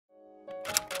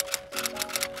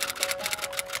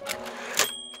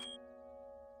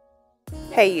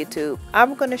Hey YouTube,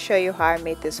 I'm going to show you how I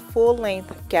made this full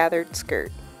length gathered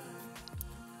skirt.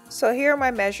 So here are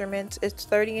my measurements. It's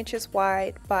 30 inches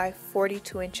wide by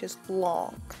 42 inches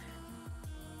long.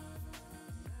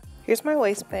 Here's my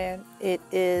waistband. It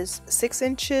is 6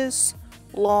 inches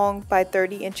long by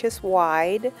 30 inches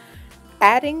wide.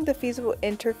 Adding the feasible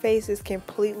interface is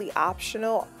completely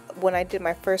optional. When I did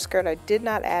my first skirt, I did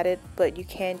not add it, but you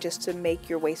can just to make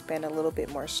your waistband a little bit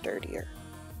more sturdier.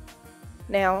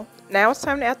 Now it's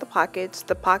time to add the pockets.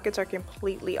 The pockets are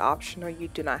completely optional. You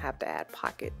do not have to add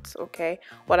pockets, okay?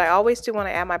 What I always do when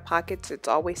I add my pockets, it's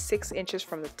always 6 inches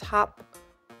from the top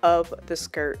of the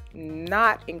skirt,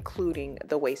 not including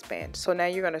the waistband. So now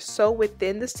you're going to sew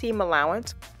within the seam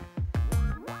allowance.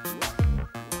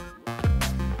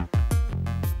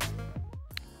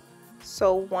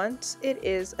 So once it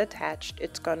is attached,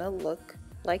 it's going to look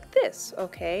like this,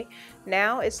 okay?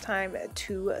 Now it's time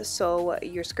to sew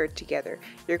your skirt together.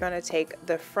 You're going to take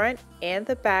the front and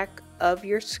the back of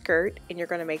your skirt and you're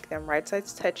going to make them right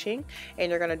sides touching, and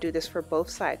you're going to do this for both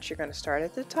sides. You're going to start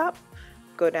at the top,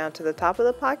 go down to the top of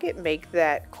the pocket, make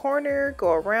that corner,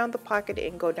 go around the pocket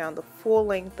and go down the full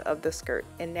length of the skirt,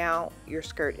 and now your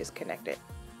skirt is connected.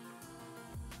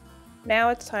 Now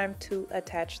it's time to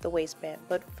attach the waistband,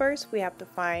 but first we have to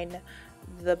find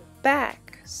the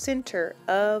back center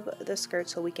of the skirt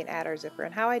so we can add our zipper.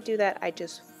 And how I do that, I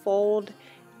just fold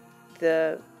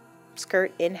the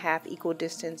skirt in half equal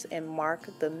distance and mark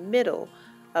the middle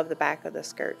of the back of the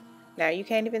skirt. Now you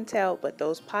can't even tell, but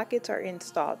those pockets are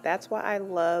installed. That's why I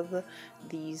love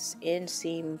these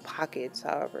inseam pockets,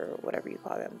 however, whatever you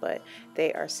call them, but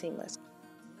they are seamless.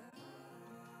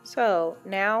 So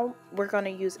now we're going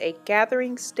to use a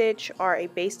gathering stitch or a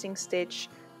basting stitch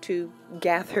to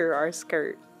gather our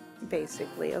skirt,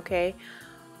 basically, okay?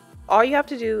 All you have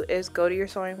to do is go to your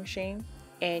sewing machine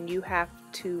and you have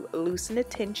to loosen the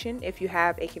tension. If you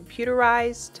have a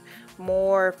computerized,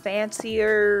 more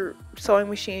fancier sewing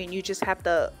machine, you just have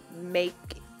to make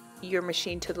your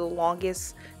machine to the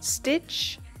longest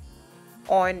stitch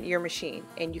on your machine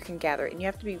and you can gather it. And you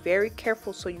have to be very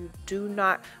careful so you do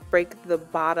not break the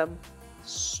bottom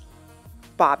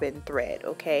bobbin thread,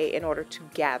 okay, in order to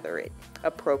gather it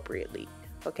appropriately,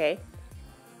 okay?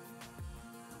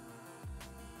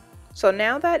 So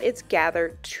now that it's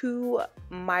gathered to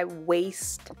my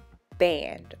waistband,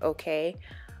 okay,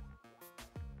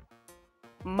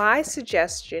 my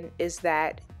suggestion is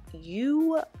that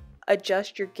you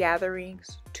adjust your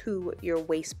gatherings to your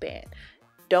waistband.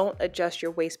 Don't adjust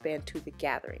your waistband to the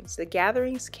gatherings. The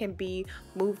gatherings can be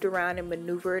moved around and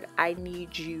maneuvered. I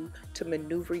need you to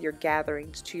maneuver your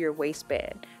gatherings to your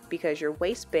waistband because your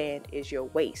waistband is your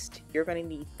waist. You're going to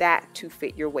need that to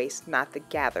fit your waist, not the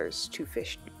gathers to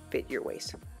fit your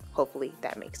waist. Hopefully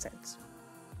that makes sense.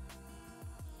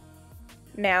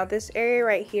 Now this area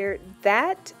right here,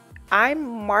 that I'm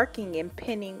marking and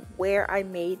pinning where I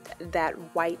made that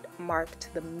white mark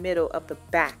to the middle of the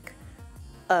back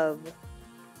of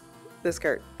the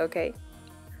skirt, okay?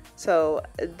 So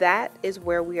that is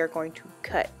where we are going to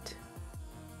cut.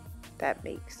 That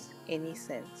makes any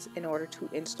sense in order to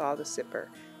install the zipper.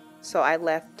 So I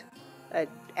left an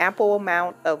ample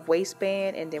amount of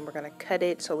waistband and then we're going to cut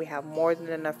it so we have more than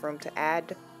enough room to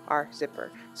add our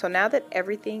zipper. So now that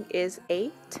everything is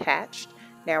attached,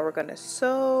 now we're going to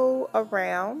sew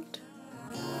around.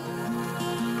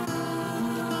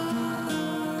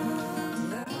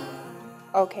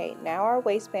 Okay, now our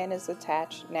waistband is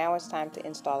attached. Now it's time to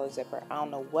install a zipper. I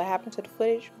don't know what happened to the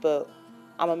footage, but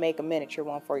I'm gonna make a miniature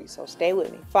one for you, so stay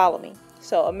with me, follow me.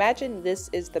 So imagine this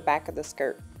is the back of the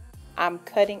skirt. I'm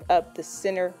cutting up the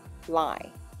center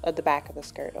line of the back of the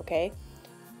skirt, okay?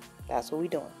 That's what we're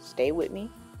doing. Stay with me.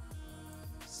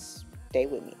 Stay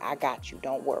with me. I got you,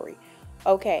 don't worry.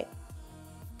 Okay,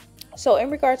 so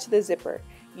in regards to the zipper,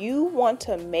 you want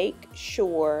to make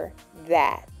sure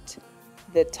that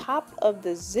the top of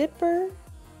the zipper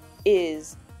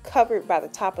is covered by the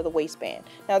top of the waistband.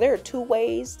 Now there are two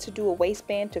ways to do a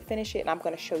waistband to finish it, and I'm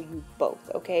going to show you both,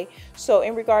 okay? So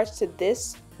in regards to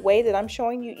this way that I'm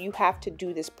showing you, you have to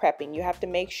do this prepping. You have to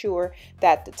make sure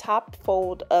that the top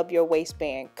fold of your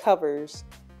waistband covers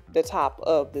the top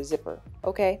of the zipper,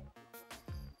 okay?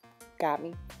 Got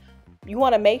me? You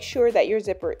want to make sure that your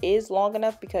zipper is long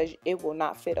enough because it will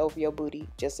not fit over your booty.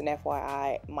 Just an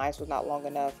FYI, mine was not long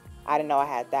enough. I didn't know I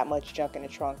had that much junk in the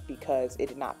trunk because it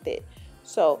did not fit.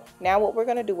 So now what we're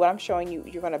going to do, what I'm showing you,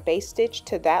 you're going to base stitch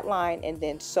to that line and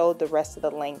then sew the rest of the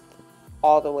length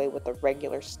all the way with a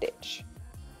regular stitch.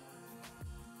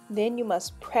 Then you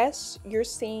must press your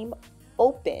seam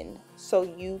open so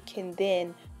you can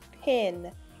then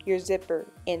pin your zipper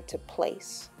into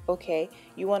place. Okay,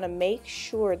 you want to make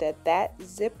sure that that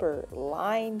zipper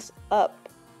lines up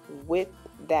with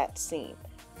that seam.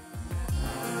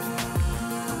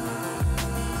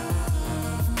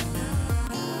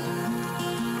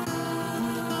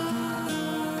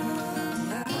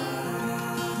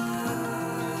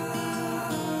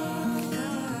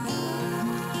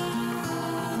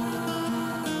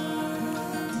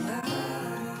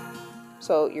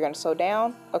 So you're going to sew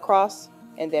down, across,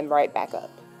 and then right back up.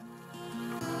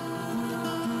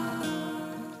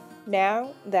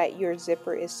 Now that your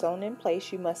zipper is sewn in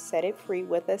place, you must set it free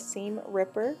with a seam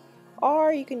ripper,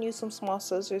 or you can use some small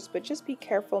scissors, but just be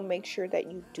careful. Make sure that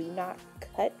you do not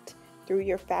cut through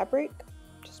your fabric.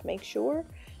 Just make sure.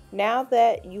 Now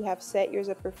that you have set your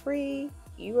zipper free,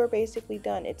 you are basically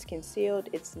done. It's concealed,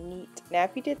 it's neat. Now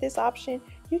if you did this option,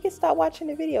 you can stop watching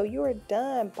the video. You are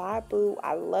done. Bye boo.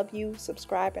 I love you.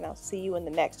 Subscribe and I'll see you in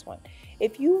the next one.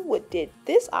 If you did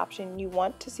this option, you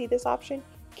want to see this option,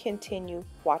 continue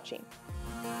watching.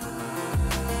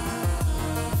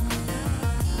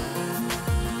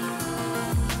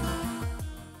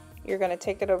 You're going to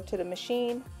take it over to the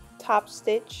machine, top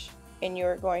stitch, and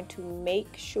you're going to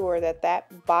make sure that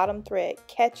that bottom thread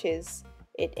catches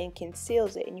it and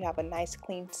conceals it, and you have a nice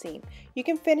clean seam. You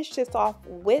can finish this off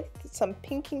with some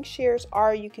pinking shears,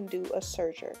 or you can do a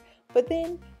serger. But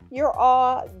then you're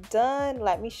all done.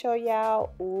 Let me show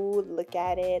y'all. Ooh, look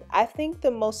at it. I think the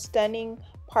most stunning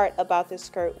part about this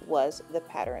skirt was the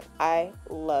pattern. I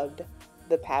loved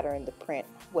the pattern, the print,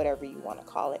 whatever you want to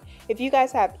call it. If you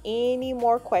guys have any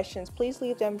more questions, please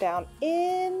leave them down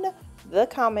in the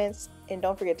comments, and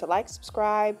don't forget to like,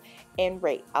 subscribe, and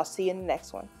rate. I'll see you in the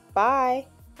next one. Bye.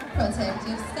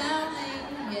 Protective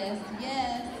styling. Yes,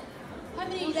 yes. How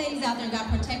many ladies out there got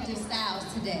protective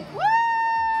styles today? Woo!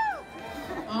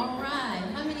 All right.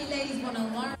 How many